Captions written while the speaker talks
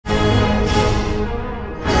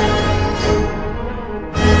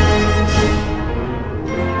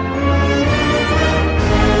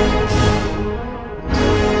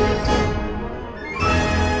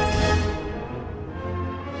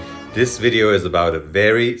This video is about a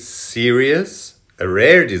very serious, a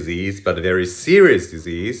rare disease, but a very serious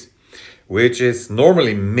disease, which is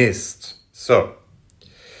normally missed. So,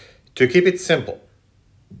 to keep it simple,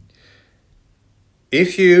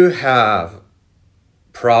 if you have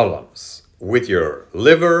problems with your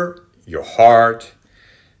liver, your heart,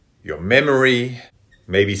 your memory,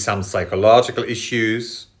 maybe some psychological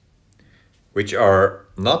issues, which are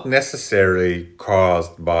not necessarily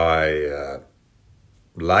caused by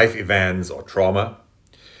life events or trauma,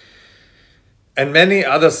 and many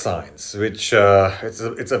other signs, which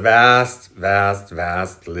it's a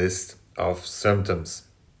vast list of symptoms.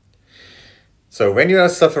 So when you are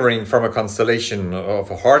suffering from a constellation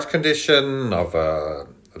of a heart condition, of a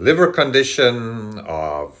liver condition,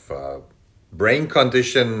 of a brain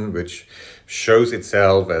condition, which shows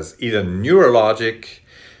itself as either neurologic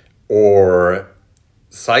or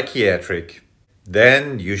psychiatric,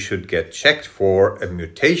 then you should get checked for a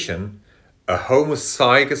mutation, a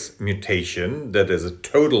homozygous mutation, that is a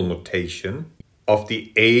total mutation of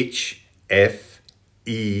the HFE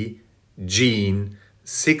gene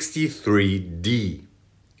 63D.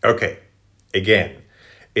 Okay, again,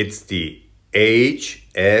 it's the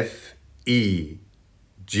HFE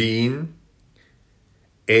gene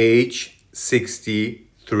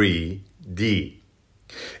H63D.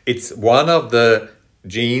 It's one of the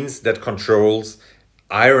genes that controls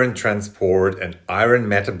iron transport and iron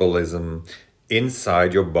metabolism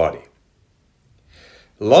inside your body.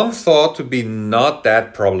 Long thought to be not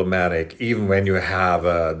that problematic, even when you have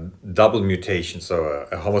a double mutation, so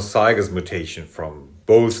a homozygous mutation from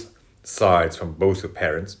both sides, from both your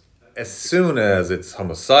parents. As soon as it's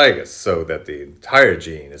homozygous, so that the entire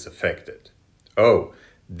gene is affected, oh,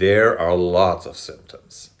 there are lots of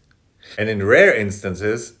symptoms. And in rare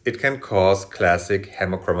instances, it can cause classic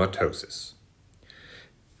hemochromatosis.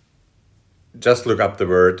 Just look up the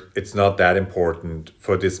word, it's not that important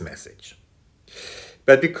for this message.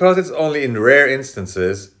 But because it's only in rare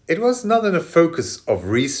instances, it was not in the focus of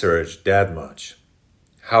research that much.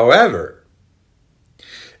 However,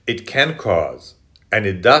 it can cause, and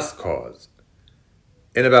it does cause,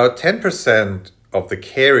 in about 10% of the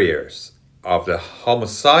carriers of the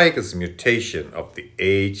homozygous mutation of the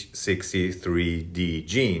H63D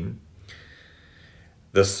gene,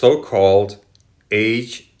 the so-called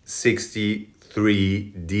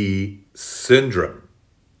H63D syndrome,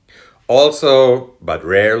 also, but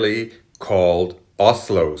rarely, called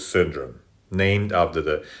Oslo syndrome, named after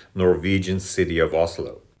the Norwegian city of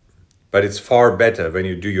Oslo. But it's far better when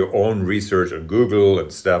you do your own research on Google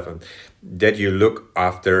and stuff, and that you look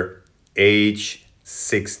after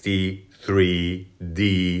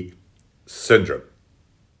H63D syndrome.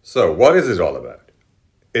 So what is it all about?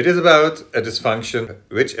 It is about a dysfunction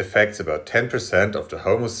which affects about 10% of the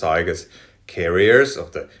homozygous carriers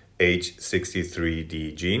of the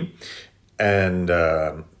H63D gene. And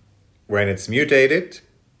when it's mutated,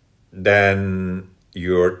 then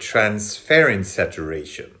your transferrin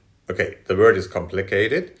saturation. Okay, the word is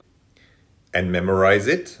complicated, and memorize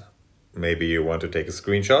it. Maybe you want to take a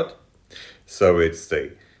screenshot. So it's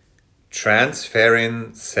the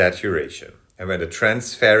transferrin saturation. And when the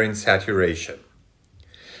transferrin saturation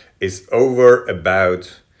is over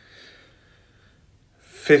about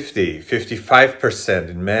 55%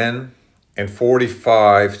 in men and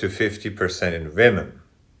 45 to 50% in women,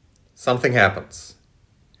 something happens.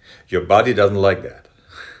 Your body doesn't like that.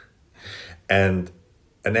 And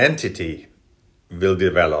an entity will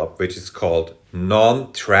develop which is called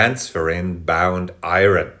non-transferrin bound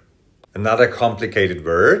iron. Another complicated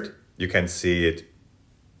word, you can see it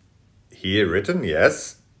here written,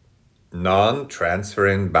 yes,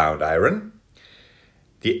 non-transferrin bound iron.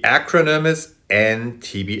 The acronym is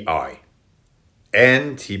NTBI.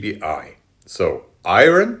 NTBI. So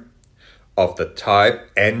iron of the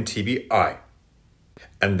type NTBI.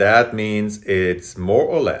 And that means it's more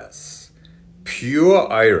or less pure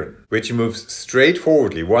iron, which moves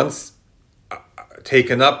straightforwardly once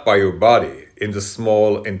taken up by your body in the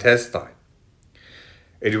small intestine.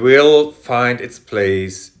 It will find its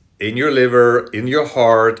place in your liver, in your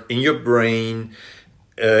heart, in your brain,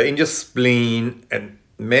 in your spleen, and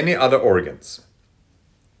many other organs.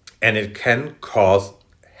 And it can cause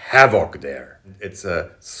havoc there. It's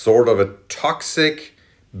a sort of a toxic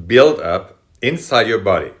buildup inside your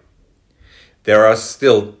body. There are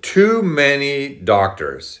still too many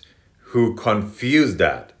doctors who confuse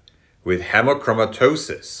that with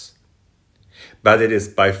hemochromatosis, but it is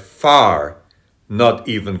by far not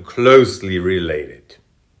even closely related.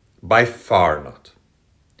 By far not.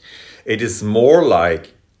 It is more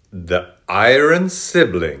like the iron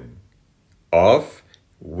sibling of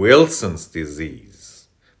Wilson's disease.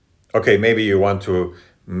 Okay, maybe you want to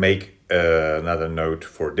make another note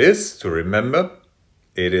for this to remember.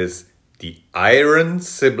 It is the iron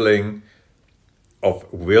sibling of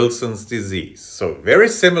Wilson's disease. So very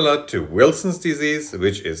similar to Wilson's disease,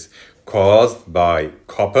 which is caused by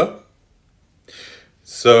copper.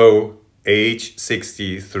 So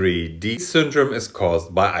H63D syndrome is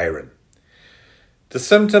caused by iron. The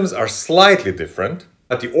symptoms are slightly different,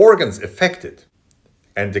 but the organs affected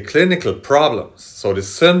and the clinical problems, so the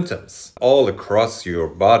symptoms all across your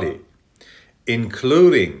body,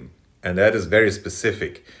 including, and that is very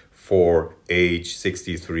specific for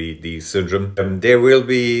H63D syndrome, there will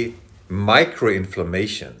be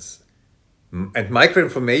microinflammations. And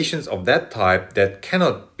microinflammations of that type that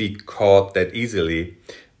cannot be caught that easily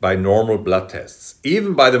by normal blood tests,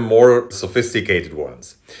 even by the more sophisticated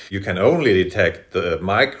ones. You can only detect the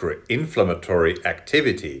microinflammatory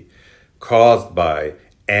activity caused by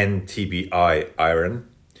NTBI iron,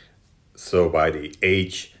 so by the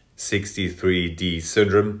H63D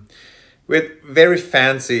syndrome, with very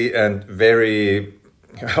fancy and very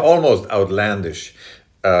almost outlandish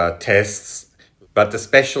tests. But the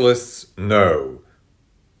specialists know.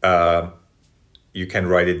 You can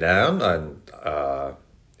write it down, and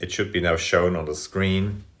it should be now shown on the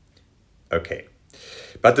screen. Okay.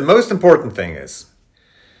 But the most important thing is,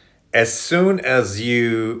 as soon as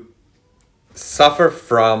you suffer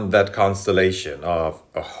from that constellation of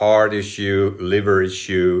a heart issue, liver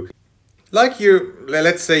issue, like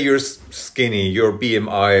let's say you're skinny, your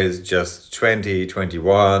BMI is just 20,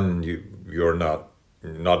 21, you're not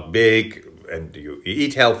big, and you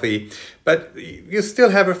eat healthy, but you still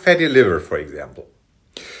have a fatty liver, for example.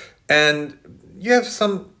 And you have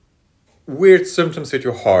some weird symptoms with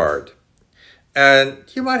your heart. And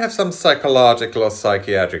you might have some psychological or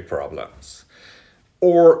psychiatric problems.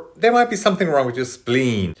 Or there might be something wrong with your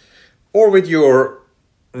spleen. Or with your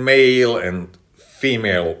male and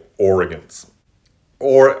female organs.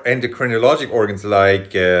 Or endocrinologic organs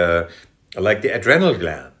like the adrenal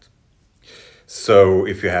gland. So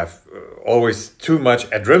if you have always too much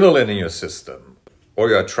adrenaline in your system, or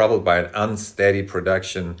you are troubled by an unsteady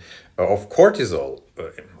production of cortisol,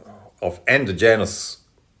 of endogenous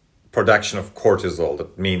production of cortisol,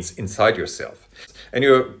 that means inside yourself, and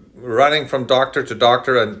you're running from doctor to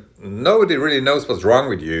doctor and nobody really knows what's wrong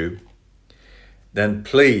with you, then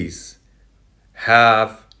please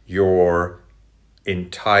have your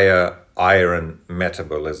entire iron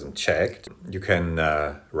metabolism checked. You can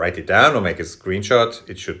write it down or make a screenshot.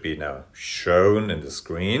 It should be now shown in the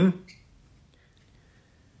screen.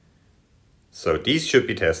 So these should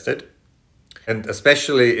be tested. And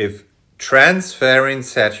especially if transferrin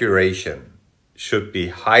saturation should be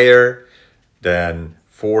higher than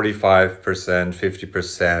 45%,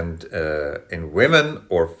 50% in women,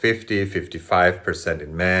 or 50-55%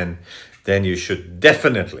 in men, then you should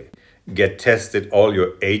definitely get tested all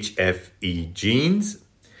your HFE genes.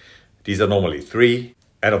 These are normally 3.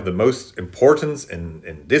 And of the most importance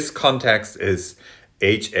in this context is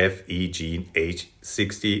HFE gene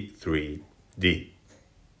H63D.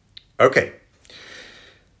 Okay.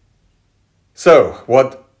 So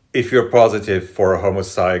what if you're positive for a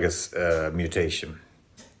homozygous mutation?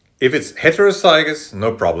 If it's heterozygous,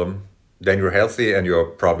 no problem. Then you're healthy and your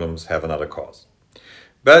problems have another cause.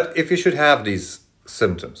 But if you should have these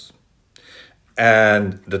symptoms,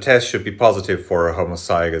 and the test should be positive for a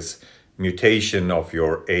homozygous mutation of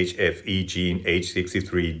your HFE gene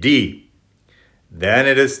H63D, then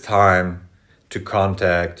it is time to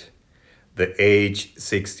contact the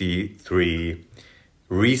H63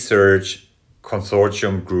 Research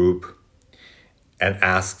Consortium group and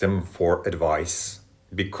ask them for advice,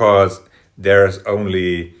 because there's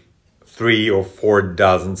only 3 or 4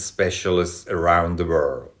 dozen specialists around the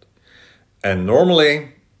world. And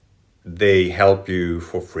normally, they help you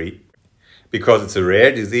for free because it's a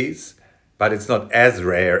rare disease, but it's not as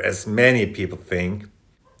rare as many people think.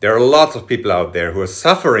 There are lots of people out there who are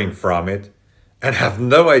suffering from it and have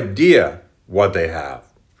no idea what they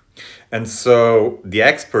have. And so the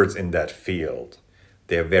experts in that field,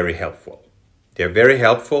 they're very helpful. They're very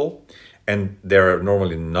helpful, and they're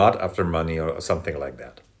normally not after money or something like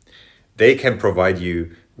that. They can provide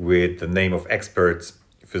you with the name of experts,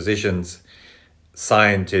 physicians,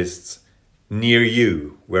 scientists near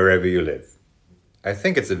you, wherever you live. I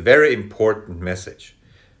think it's a very important message,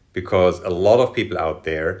 because a lot of people out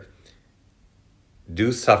there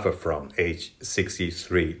do suffer from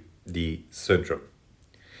H63D syndrome.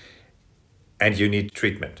 And you need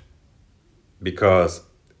treatment, because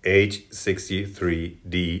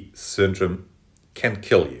H63D syndrome can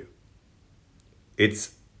kill you.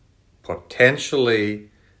 It's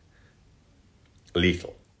potentially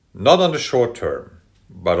lethal. Not on the short term,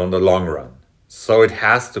 but on the long run. So it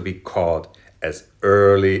has to be caught as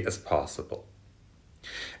early as possible.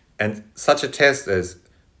 And such a test is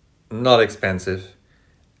not expensive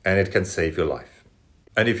and it can save your life.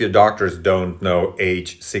 And if your doctors don't know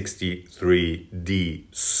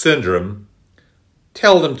H63D syndrome,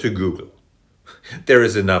 tell them to Google. There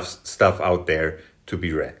is enough stuff out there to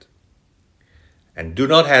be read. And do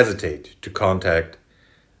not hesitate to contact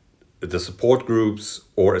the support groups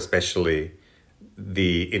or especially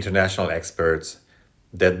the international experts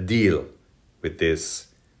that deal with this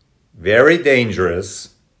very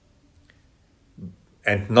dangerous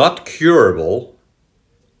and not curable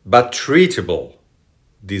but treatable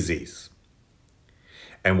disease.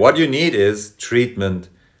 And what you need is treatment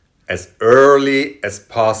as early as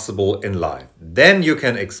possible in life. Then you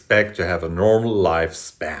can expect to have a normal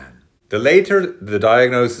lifespan. The later the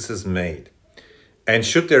diagnosis is made, and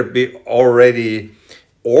should there be already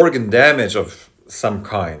organ damage of some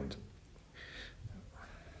kind,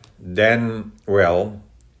 then, well,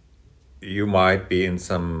 you might be in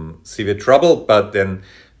some severe trouble, but then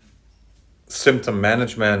symptom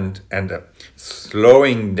management and a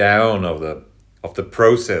slowing down of the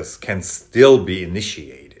process can still be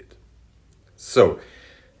initiated. So,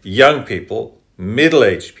 young people,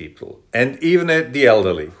 middle-aged people, and even the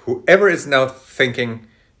elderly, whoever is now thinking,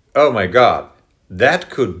 oh my God, that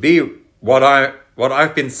could be what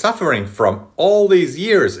I've been suffering from all these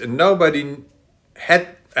years and nobody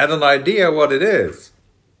had an idea what it is.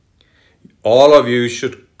 All of you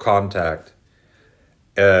should contact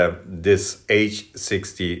this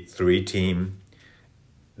H63 team.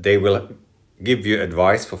 They will give you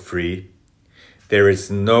advice for free. There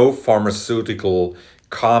is no pharmaceutical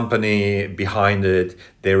company behind it.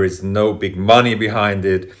 There is no big money behind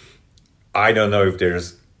it. I don't know if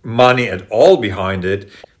there's money at all behind it.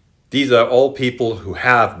 These are all people who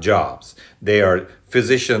have jobs. They are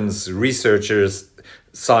physicians, researchers,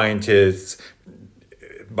 scientists,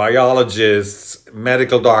 biologists,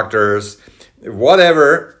 medical doctors,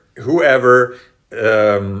 whatever, whoever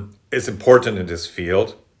is important in this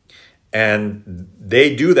field. And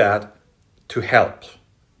they do that to help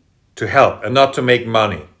and not to make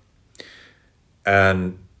money.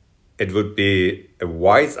 And it would be a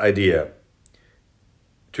wise idea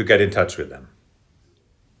to get in touch with them.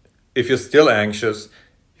 If you're still anxious,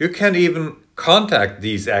 you can even contact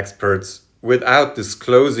these experts without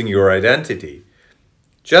disclosing your identity.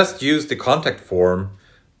 Just use the contact form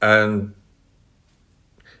and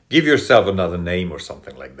give yourself another name or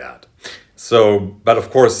something like that. So, but of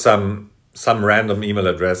course some random email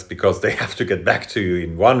address, because they have to get back to you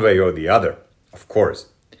in one way or the other, of course.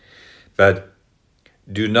 But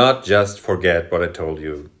do not just forget what I told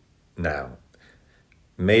you now.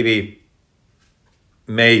 Maybe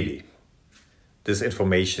this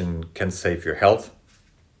information can save your health,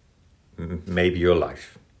 maybe your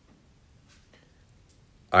life.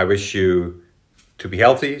 I wish you to be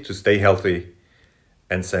healthy, to stay healthy,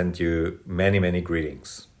 and send you many, many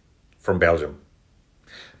greetings from Belgium.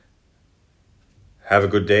 Have a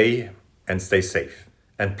good day and stay safe.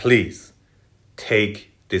 And please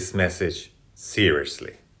take this message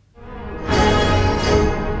seriously.